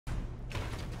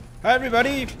Hi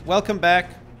everybody, welcome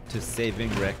back to Saving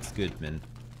Rex Goodman.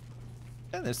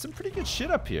 And there's some pretty good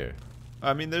shit up here.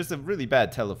 I mean, there's a really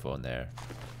bad telephone there.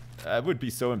 I would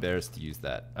be so embarrassed to use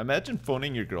that. Imagine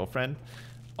phoning your girlfriend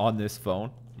on this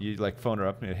phone. You like phone her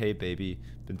up and hey baby,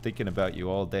 been thinking about you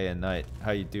all day and night.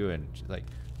 How you doing? She's like,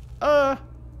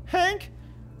 Hank?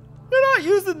 You're not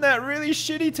using that really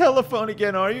shitty telephone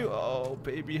again, are you? Oh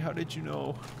baby, how did you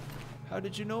know? How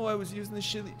did you know I was using the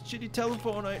shitty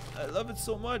telephone? I love it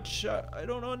so much. I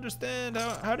don't understand.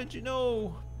 How did you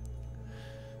know?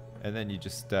 And then you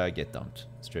just get dumped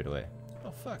straight away.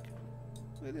 Oh, fuck.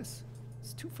 Look at this.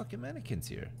 There's two fucking mannequins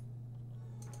here.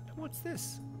 And what's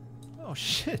this? Oh,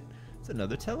 shit. It's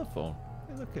another telephone.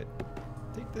 Hey, look it.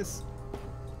 Take this.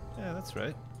 Yeah, that's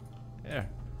right. There.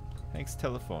 Hank's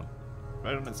telephone.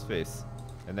 Right on his face.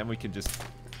 And then we can just...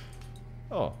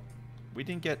 Oh. We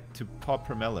didn't get to pop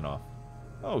her melon off.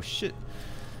 Oh, shit.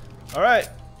 Alright.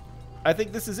 I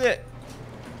think this is it.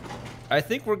 I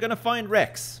think we're gonna find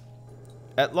Rex.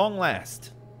 At long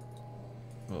last.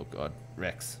 Oh, God.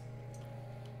 Rex.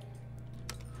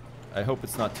 I hope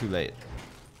it's not too late.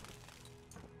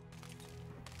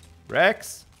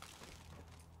 Rex?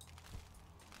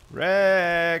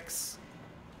 Rex?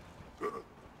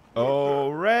 Oh,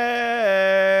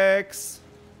 Rex!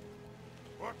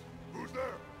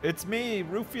 It's me,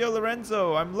 Ruffio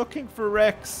Lorenzo. I'm looking for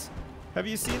Rex. Have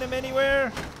you seen him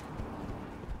anywhere?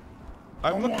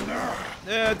 I'm looking.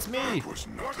 Yeah, it's me.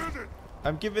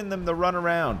 I'm giving them the run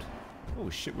around. Oh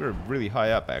shit, we're really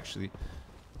high up actually.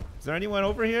 Is there anyone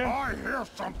over here? I hear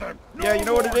something. Yeah, you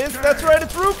know what it is? That's right,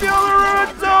 it's Ruffio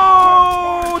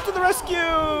Lorenzo! To the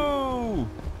rescue!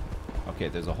 Okay,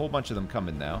 there's a whole bunch of them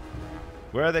coming now.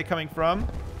 Where are they coming from?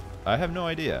 I have no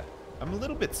idea. I'm a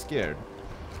little bit scared.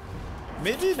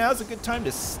 Maybe now's a good time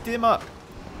to stim up.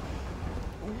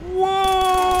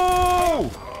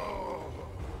 Whoa!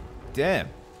 Damn.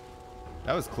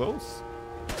 That was close.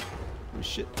 Oh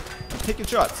shit. I'm taking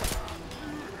shots.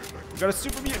 We got a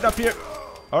super mutant up here.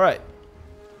 Alright.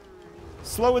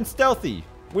 Slow and stealthy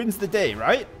wins the day,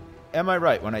 right? Am I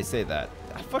right when I say that?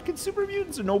 Fucking super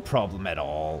mutants are no problem at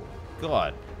all.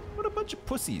 God. What a bunch of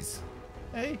pussies.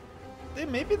 Hey.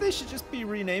 Maybe they should just be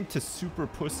renamed to super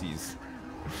pussies.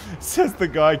 Says the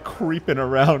guy creeping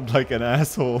around like an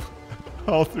asshole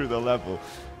all through the level.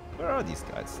 Where are these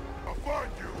guys? I'll find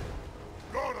you.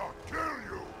 Gotta kill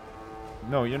you.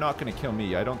 No, you're not gonna kill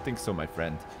me. I don't think so, my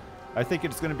friend. I think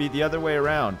it's gonna be the other way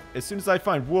around. As soon as I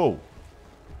find... Whoa.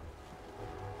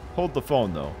 Hold the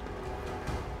phone, though.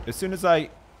 As soon as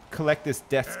I collect this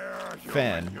desk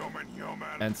fan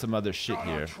and some other shit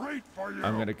here,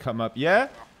 I'm gonna come up... Yeah?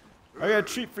 I got a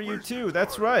treat for you, too.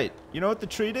 That's right. You know what the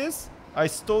treat is? I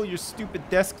stole your stupid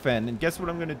desk fan, and guess what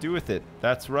I'm gonna do with it?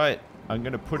 That's right. I'm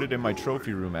gonna put it in my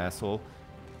trophy room, asshole.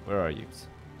 Where are you?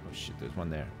 Oh shit, there's one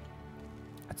there.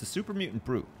 It's a super mutant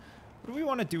brute. What do we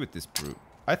want to do with this brute?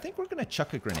 I think we're gonna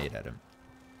chuck a grenade at him.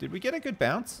 Did we get a good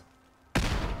bounce?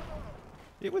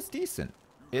 It was decent.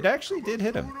 It actually did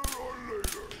hit him.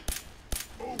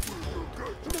 Look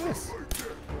at this.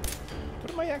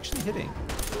 What am I actually hitting?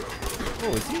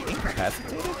 Oh, is he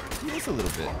incapacitated? He is a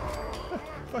little bit.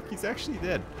 Fuck, he's actually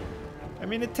dead. I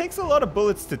mean, it takes a lot of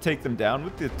bullets to take them down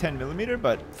with the 10mm,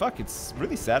 but fuck, it's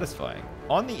really satisfying.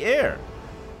 On the air.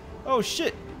 Oh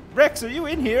shit. Rex, are you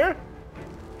in here?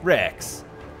 Rex.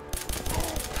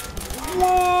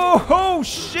 Whoa! Oh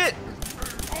shit!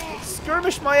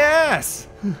 Skirmish my ass!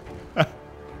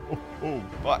 oh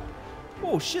fuck.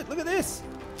 Oh shit, look at this.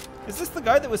 Is this the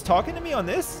guy that was talking to me on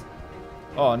this?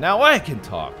 Oh, now I can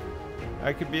talk.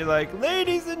 I could be like,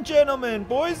 ladies and gentlemen,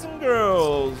 boys and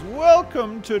girls,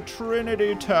 welcome to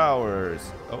Trinity Towers.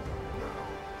 Oh,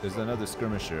 there's another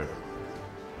skirmisher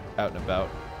out and about.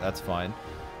 That's fine.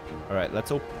 All right,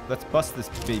 let's bust this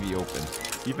baby open.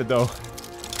 Even though,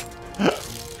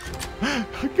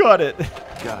 got it.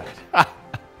 Got it.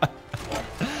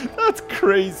 That's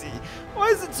crazy. Why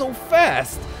is it so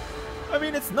fast? I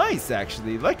mean, it's nice,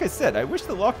 actually. Like I said, I wish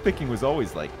the lockpicking was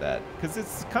always like that, because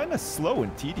it's kind of slow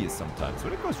and tedious sometimes.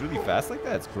 When it goes really fast like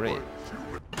that, it's great.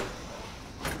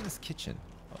 What's in this kitchen?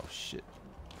 Oh, shit.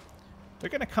 They're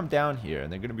going to come down here,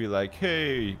 and they're going to be like,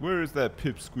 hey, where's that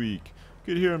pipsqueak?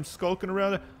 Could hear him skulking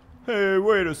around there. Hey,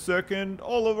 wait a second.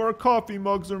 All of our coffee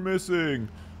mugs are missing.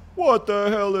 What the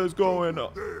hell is going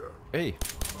on? Hey,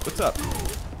 what's up?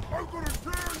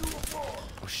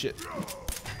 Oh, shit.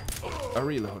 A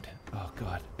reload. Oh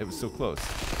god, it was so close.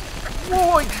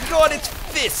 Oh my god, it's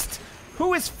Fist!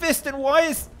 Who is Fist and why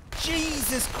is...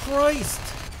 Jesus Christ!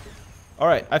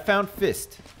 Alright, I found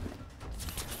Fist.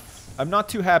 I'm not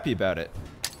too happy about it.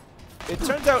 It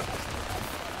turns out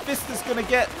Fist is gonna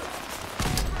get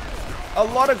A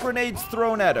lot of grenades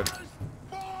thrown at him.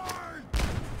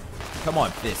 Come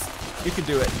on, Fist. You can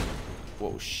do it.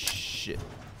 Whoa, shit.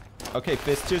 Okay,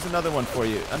 Fist, here's another one for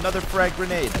you. Another frag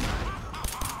grenade.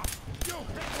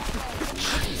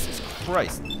 Jesus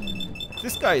Christ.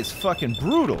 This guy is fucking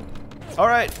brutal.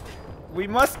 Alright. We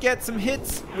must get some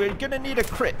hits. We're gonna need a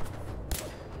crit.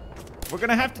 We're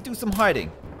gonna have to do some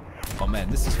hiding. Oh man,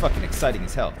 this is fucking exciting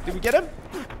as hell. Did we get him?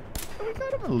 We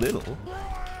got him a little.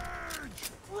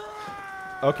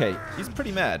 Okay, he's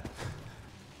pretty mad.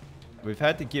 We've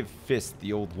had to give Fist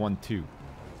the old 1-2.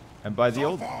 And by the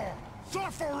old...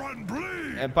 Suffer and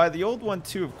bleed! And by the old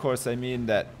 1-2, of course, I mean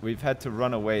that we've had to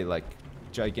run away like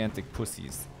gigantic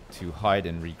pussies to hide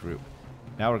and regroup.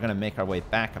 Now we're gonna make our way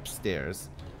back upstairs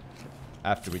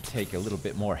after we take a little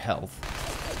bit more health.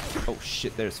 Oh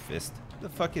shit, there's Fist. Where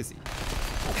the fuck is he?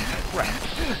 Oh crap.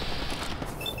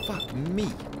 Fuck me.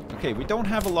 Okay, we don't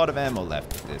have a lot of ammo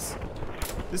left with this.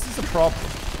 This is a problem.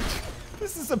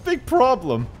 This is a big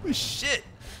problem. Holy shit.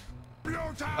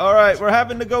 Alright, we're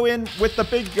having to go in with the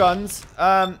big guns.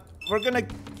 We're gonna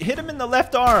hit him in the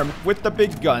left arm with the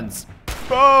big guns.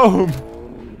 Boom!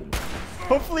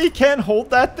 Hopefully he can't hold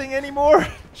that thing anymore.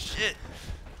 Shit.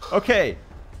 Okay.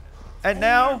 And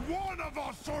now... Only one of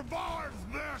us survives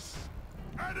this,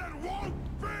 and it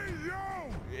won't be you!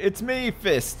 It's me,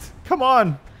 Fist. Come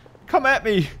on. Come at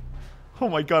me. Oh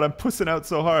my god, I'm pussing out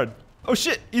so hard. Oh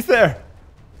shit, he's there.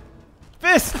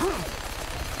 Fist!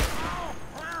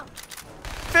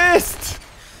 Fist!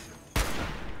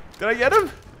 Did I get him?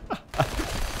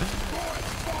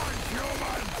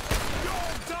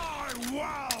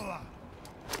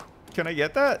 Can I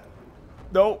get that?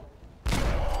 No.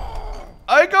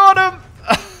 I got him!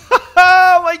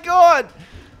 Oh my god!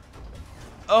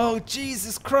 Oh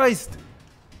Jesus Christ!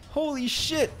 Holy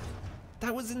shit!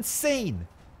 That was insane!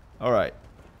 Alright.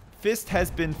 Fist has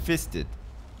been fisted.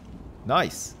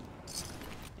 Nice.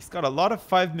 He's got a lot of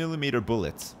 5mm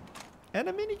bullets. And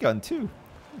a minigun too.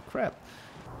 Oh crap.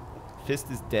 Fist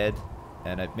is dead.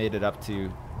 And I've made it up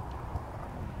to...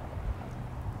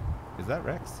 Is that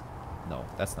Rex? No,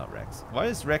 that's not Rex. Why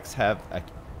does Rex have a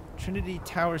Trinity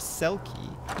Tower cell key?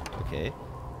 Okay.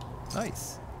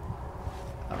 Nice.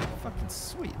 Oh, fucking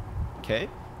sweet. Okay.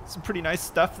 Some pretty nice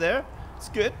stuff there. It's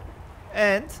good.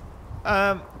 And,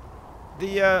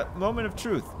 the moment of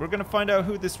truth. We're gonna find out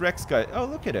who this Rex guy... Oh,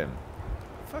 look at him.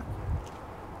 Fuck.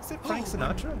 Is it Frank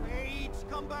Sinatra? Wait,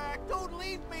 come back. Don't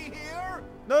leave me here.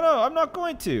 No, I'm not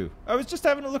going to. I was just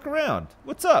having a look around.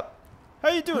 What's up? How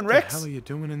you doing, Rex? What the hell are you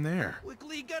doing in there?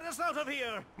 Quickly get us out of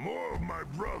here. More of my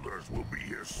brothers will be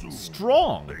here soon.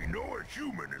 Strong. They know a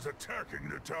human is attacking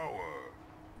the tower.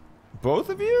 Both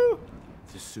of you?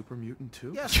 This super mutant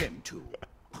too? Yes, him too.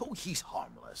 Oh, he's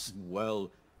harmless.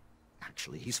 Well,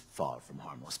 actually, he's far from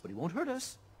harmless, but he won't hurt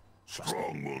us.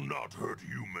 Strong will not hurt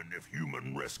human if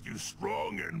human rescues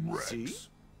Strong and Rex. See?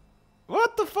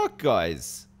 What the fuck,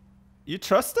 guys? You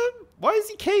trust him? Why is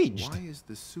he caged? Why is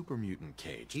the super mutant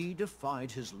caged? He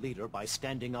defied his leader by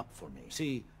standing up for me.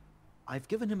 See, I've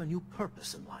given him a new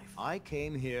purpose in life. I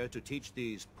came here to teach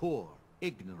these poor,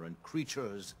 ignorant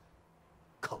creatures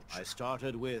culture. I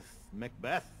started with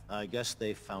Macbeth. I guess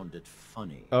they found it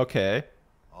funny. Okay.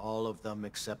 All of them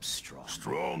except Strong.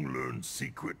 Strong learned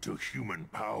secret to human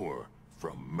power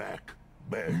from Macbeth.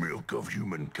 Milk of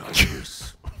human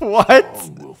kindness. What?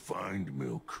 Strong will find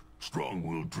milk. Strong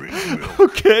will drink milk.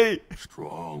 Okay.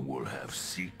 Strong will have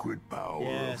secret power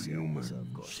Yes, of humans.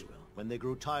 of course he will. When they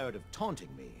grew tired of taunting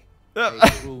me, Uh, they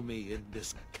threw me in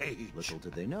this cage. Little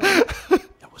did they know,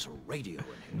 there was a radio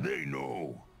in here. They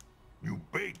know. You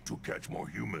bait to catch more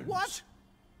humans. What?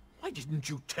 Why didn't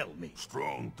you tell me?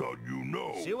 Strong thought you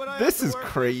know. See what I This have to is work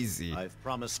with? crazy. I've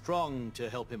promised Strong to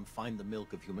help him find the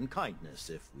milk of human kindness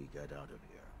if we get out of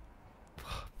here.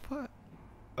 What?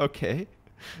 Okay.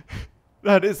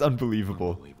 That is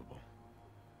unbelievable. Unbelievable.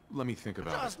 Let me think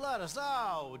about Just let us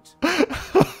out.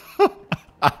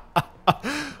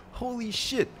 Holy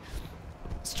shit.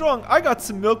 Strong, I got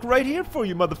some milk right here for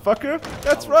you, motherfucker.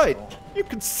 That's right. You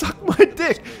can suck my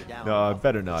dick. No, I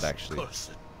better not, actually.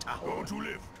 Cursed tower. Go to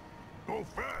lift. Go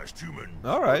fast, human.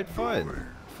 Alright, fine.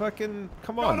 Fucking,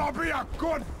 come on. Gonna be a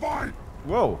good fight.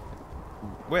 Whoa.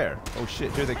 Where? Oh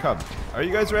shit, here they come. Are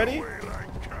you guys ready? Away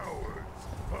like cowards.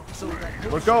 So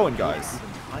that We're going, guys.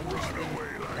 kindness thing,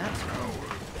 that's I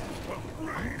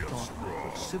thought we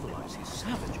could civilize these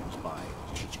savages by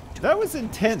teaching to That was Strong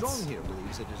intense. here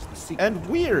believes it is the secret And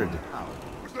weird. to power.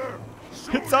 Who's there?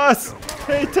 It's us!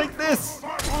 Hey, take this!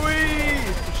 Whee!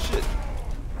 Shit.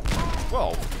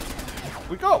 Whoa.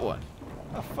 We got one.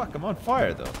 Oh fuck, I'm on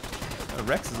fire though.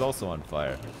 Rex is also on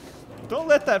fire. Don't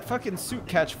let that fucking suit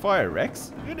catch fire,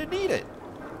 Rex. You're gonna need it.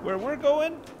 Where we're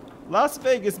going? Las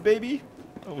Vegas, baby.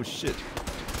 Oh, shit.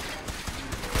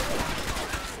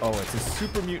 Oh, it's a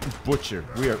super mutant butcher.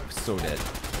 We are so dead.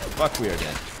 Fuck, we are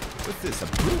dead. What's this, a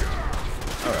brute?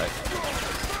 Alright.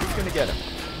 Who's gonna get him?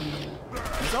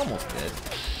 He's almost dead.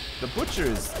 The butcher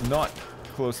is not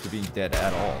close to being dead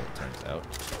at all, it turns out.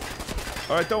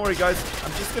 Alright, don't worry, guys.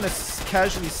 I'm just gonna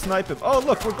casually snipe him. Oh,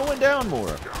 look, we're going down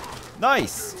more.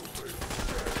 Nice.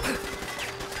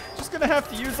 Just gonna have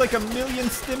to use like 1,000,000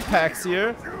 stim packs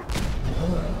here.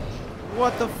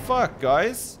 What the fuck,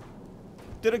 guys?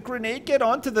 Did a grenade get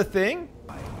onto the thing?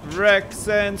 Rex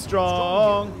and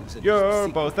Strong, you're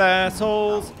both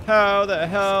assholes. How the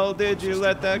hell did you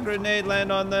let that grenade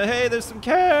land on the... Hey, there's some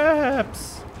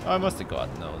caps. I must have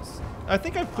gotten those. I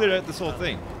think I've cleared out this whole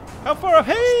thing. How far?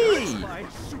 Hey!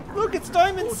 Look, it's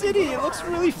Diamond City. It looks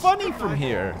really funny from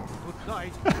here.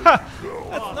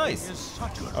 That's nice.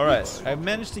 Alright, I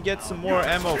managed to get some more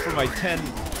ammo for my 10.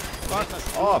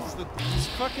 Fuck off. These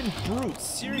fucking brutes,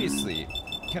 seriously.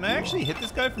 Can I actually hit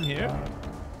this guy from here?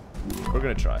 We're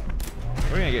gonna try.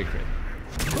 We're gonna get a crit.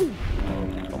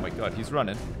 Oh my god, he's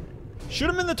running. Shoot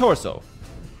him in the torso.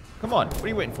 Come on, what are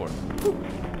you waiting for?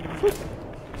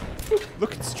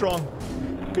 Look, it's Strong.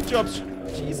 Good job.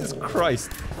 Jesus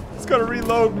Christ. He's gotta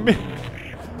reload me.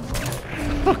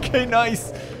 Okay,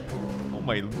 nice. Oh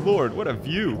my lord, what a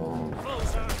view.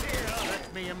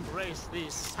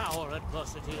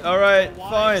 Alright,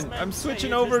 fine. I'm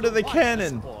switching over to the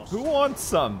cannon. Who wants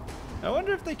some? I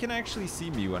wonder if they can actually see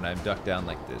me when I'm ducked down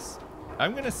like this.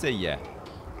 I'm gonna say yeah.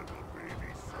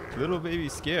 Little baby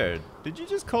scared. Did you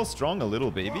just call Strong a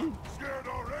little baby?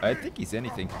 I think he's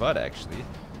anything but, actually.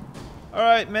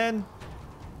 Alright, men.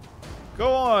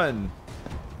 Go on.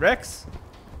 Rex?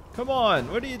 Come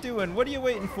on. What are you doing? What are you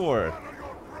waiting for?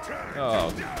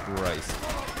 Oh, Christ.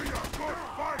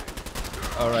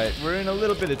 Alright, we're in a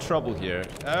little bit of trouble here.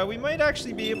 We might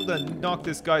actually be able to knock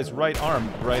this guy's right arm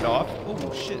right off.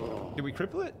 Oh, shit. Did we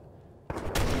cripple it?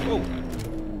 Oh.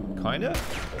 Kinda?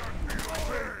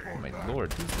 Oh, my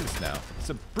lord. Who's this now? It's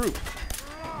a brute.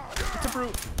 It's a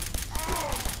brute.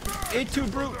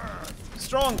 A2 brute.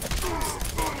 Strong.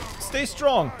 Stay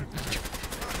strong.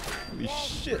 Holy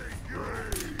shit.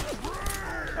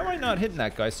 How am I not hitting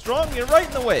that guy? Strong, you're right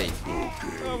in the way.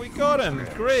 Oh, we got him.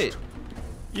 Great.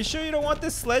 You sure you don't want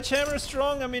this sledgehammer,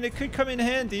 Strong? I mean, it could come in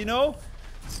handy, you know?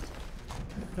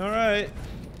 Alright.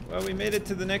 Well, we made it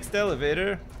to the next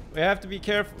elevator. We have to be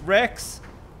careful. Rex?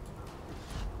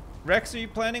 Rex, are you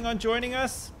planning on joining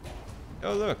us?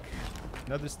 Oh, look.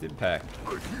 Another stim pack.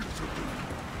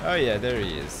 Oh, yeah, there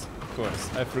he is. Of course.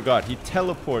 I forgot. He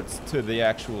teleports to the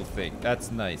actual thing.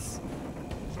 That's nice.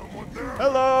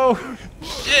 Hello!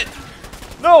 Shit!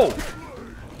 No!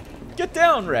 Get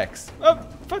down, Rex. Oh,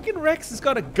 fucking Rex has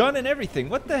got a gun and everything.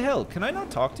 What the hell? Can I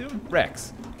not talk to him?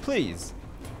 Rex, please.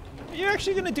 Are you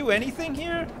actually gonna do anything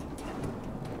here?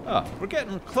 Oh, we're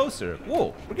getting closer.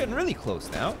 Whoa, we're getting really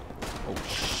close now. Oh,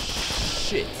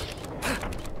 shit.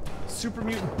 Super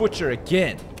Mutant Butcher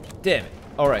again. Damn it.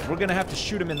 Alright, we're gonna have to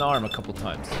shoot him in the arm a couple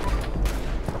times.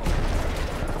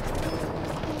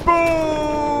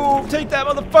 Boom! Take that,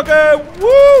 motherfucker!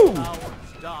 Woo!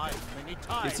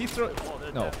 Is he throwing?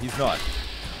 No, he's not.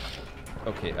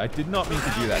 Okay, I did not mean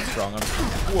to do that, Strong.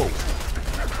 Whoa.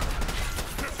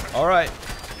 Alright.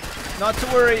 Not to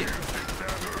worry.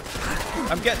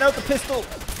 I'm getting out the pistol.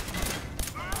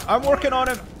 I'm working on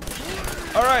him.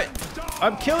 Alright.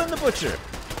 I'm killing the butcher.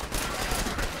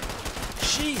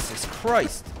 Jesus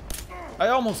Christ. I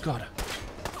almost got him.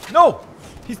 No!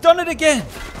 He's done it again!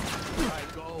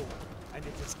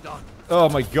 Oh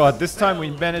my god, this time we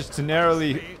managed to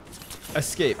narrowly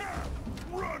escape.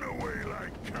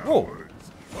 Whoa.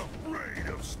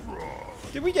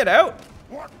 Did we get out?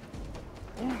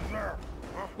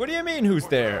 What do you mean, who's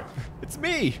there? It's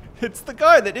me! It's the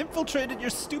guy that infiltrated your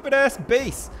stupid ass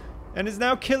base and is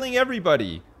now killing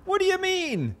everybody. What do you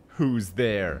mean, who's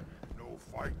there? No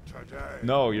fight today.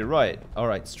 No, you're right.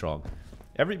 Alright, Strong.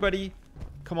 Everybody,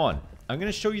 come on. I'm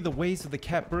gonna show you the ways of the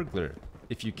cat burglar,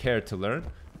 if you care to learn.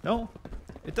 No?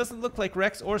 It doesn't look like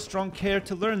Rex or Strong care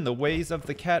to learn the ways of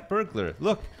the cat burglar.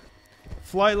 Look.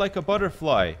 Fly like a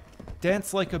butterfly.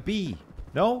 Dance like a bee.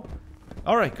 No?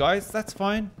 Alright, guys, that's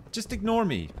fine. Just ignore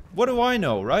me. What do I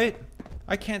know, right?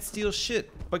 I can't steal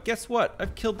shit. But guess what?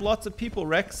 I've killed lots of people,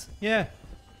 Rex. Yeah.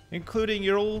 Including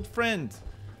your old friend.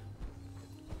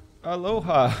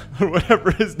 Aloha. Or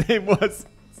whatever his name was.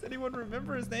 Does anyone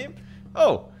remember his name?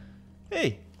 Oh.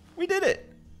 Hey. We did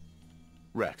it.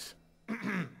 Rex.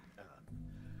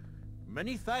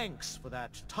 Many thanks for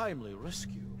that timely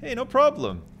rescue. Hey, no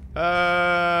problem.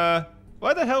 Why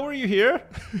the hell were you here?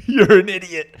 You're an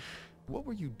idiot. What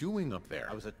were you doing up there?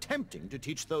 I was attempting to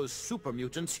teach those super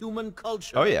mutants human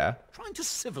culture. Oh, yeah. Trying to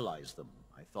civilize them.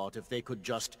 I thought if they could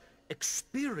just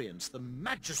experience the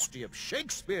majesty of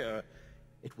Shakespeare,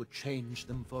 it would change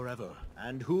them forever.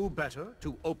 And who better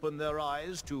to open their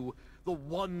eyes to the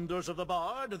wonders of the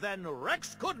bard than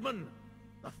Rex Goodman,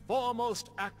 the foremost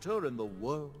actor in the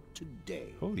world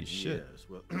today. Holy shit. Yes,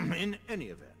 well, in any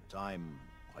event, I'm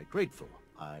quite grateful.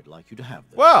 I'd like you to have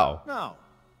this. Wow. Now,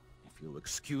 if you'll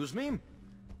excuse me,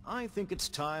 I think it's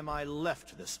time I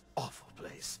left this awful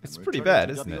place. It's and pretty returned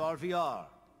bad, to isn't it? WRVR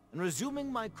and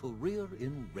resuming my career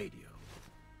in radio.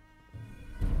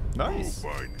 Nice. Go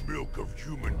find milk of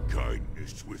human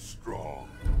kindness with Strong.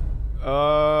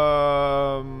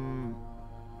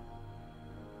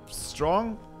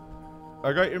 Strong?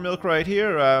 I got your milk right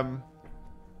here. I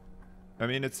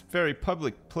mean, it's a very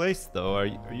public place, though. Are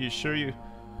you sure you...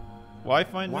 Why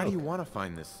find Why milk? do you want to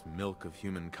find this milk of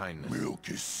human kindness? Milk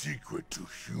is secret to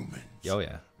humans. Oh,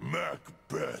 yeah.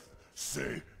 Macbeth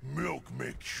say milk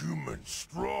make humans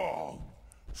strong.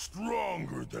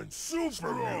 Stronger than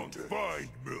super mutants. Find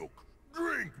milk.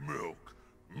 Drink milk.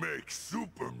 Make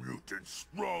super mutants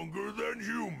stronger than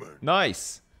humans.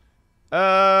 Nice.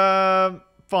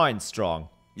 Fine, Strong.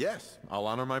 Yes, I'll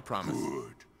honor my promise.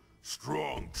 Good.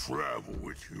 Strong travel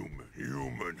with human.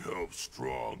 Human helps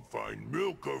Strong find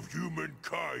milk of human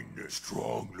kindness.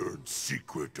 Strong learn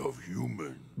secret of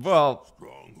human. Well,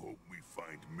 Strong hope we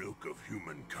find milk of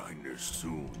human kindness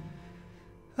soon.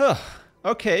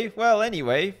 okay, well,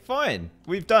 anyway, fine.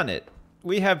 We've done it.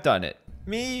 We have done it.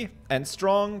 Me and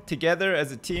Strong together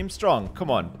as a team. Strong,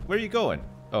 come on. Where are you going?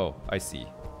 Oh, I see.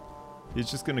 He's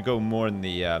just gonna go mourn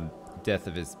the death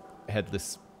of his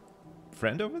headless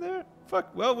friend over there?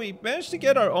 Fuck, well, we managed to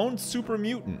get our own super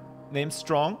mutant named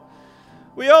Strong.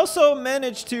 We also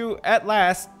managed to, at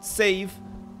last, save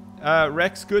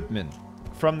Rex Goodman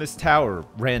from this tower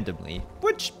randomly,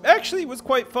 which actually was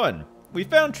quite fun. We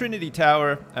found Trinity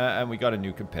Tower, and we got a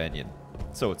new companion,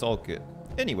 so it's all good.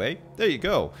 Anyway, there you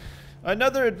go.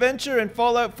 Another adventure in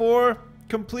Fallout 4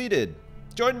 completed.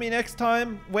 Join me next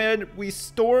time when we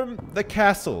storm the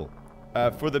castle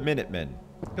for the Minutemen,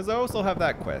 because I also have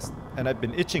that quest, and I've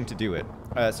been itching to do it.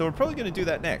 So we're probably going to do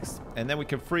that next, and then we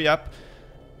can free up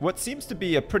what seems to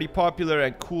be a pretty popular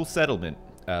and cool settlement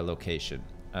location.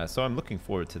 So I'm looking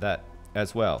forward to that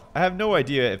as well. I have no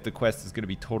idea if the quest is going to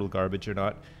be total garbage or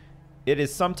not. It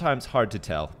is sometimes hard to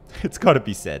tell. It's got to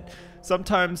be said.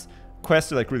 Sometimes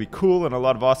quests are like really cool and a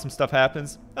lot of awesome stuff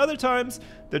happens. Other times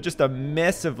they're just a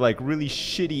mess of like really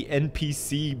shitty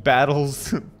NPC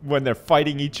battles when they're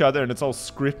fighting each other and it's all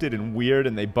scripted and weird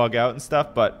and they bug out and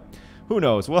stuff, but who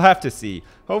knows? We'll have to see.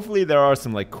 Hopefully there are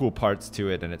some like cool parts to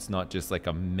it and it's not just like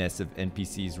a mess of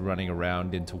NPCs running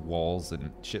around into walls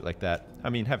and shit like that.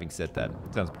 I mean, having said that,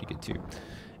 it sounds pretty good too.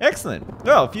 Excellent.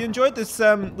 Well, if you enjoyed this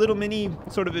little mini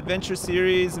sort of adventure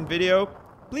series and video,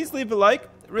 please leave a like.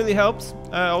 It really helps.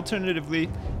 Alternatively,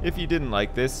 if you didn't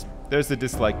like this, there's the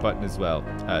dislike button as well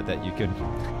that you can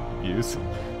use.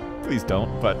 Please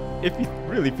don't, but if you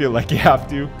really feel like you have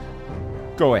to,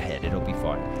 go ahead. It'll be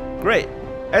fun. Great.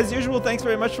 As usual, thanks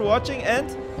very much for watching,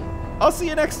 and I'll see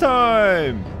you next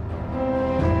time!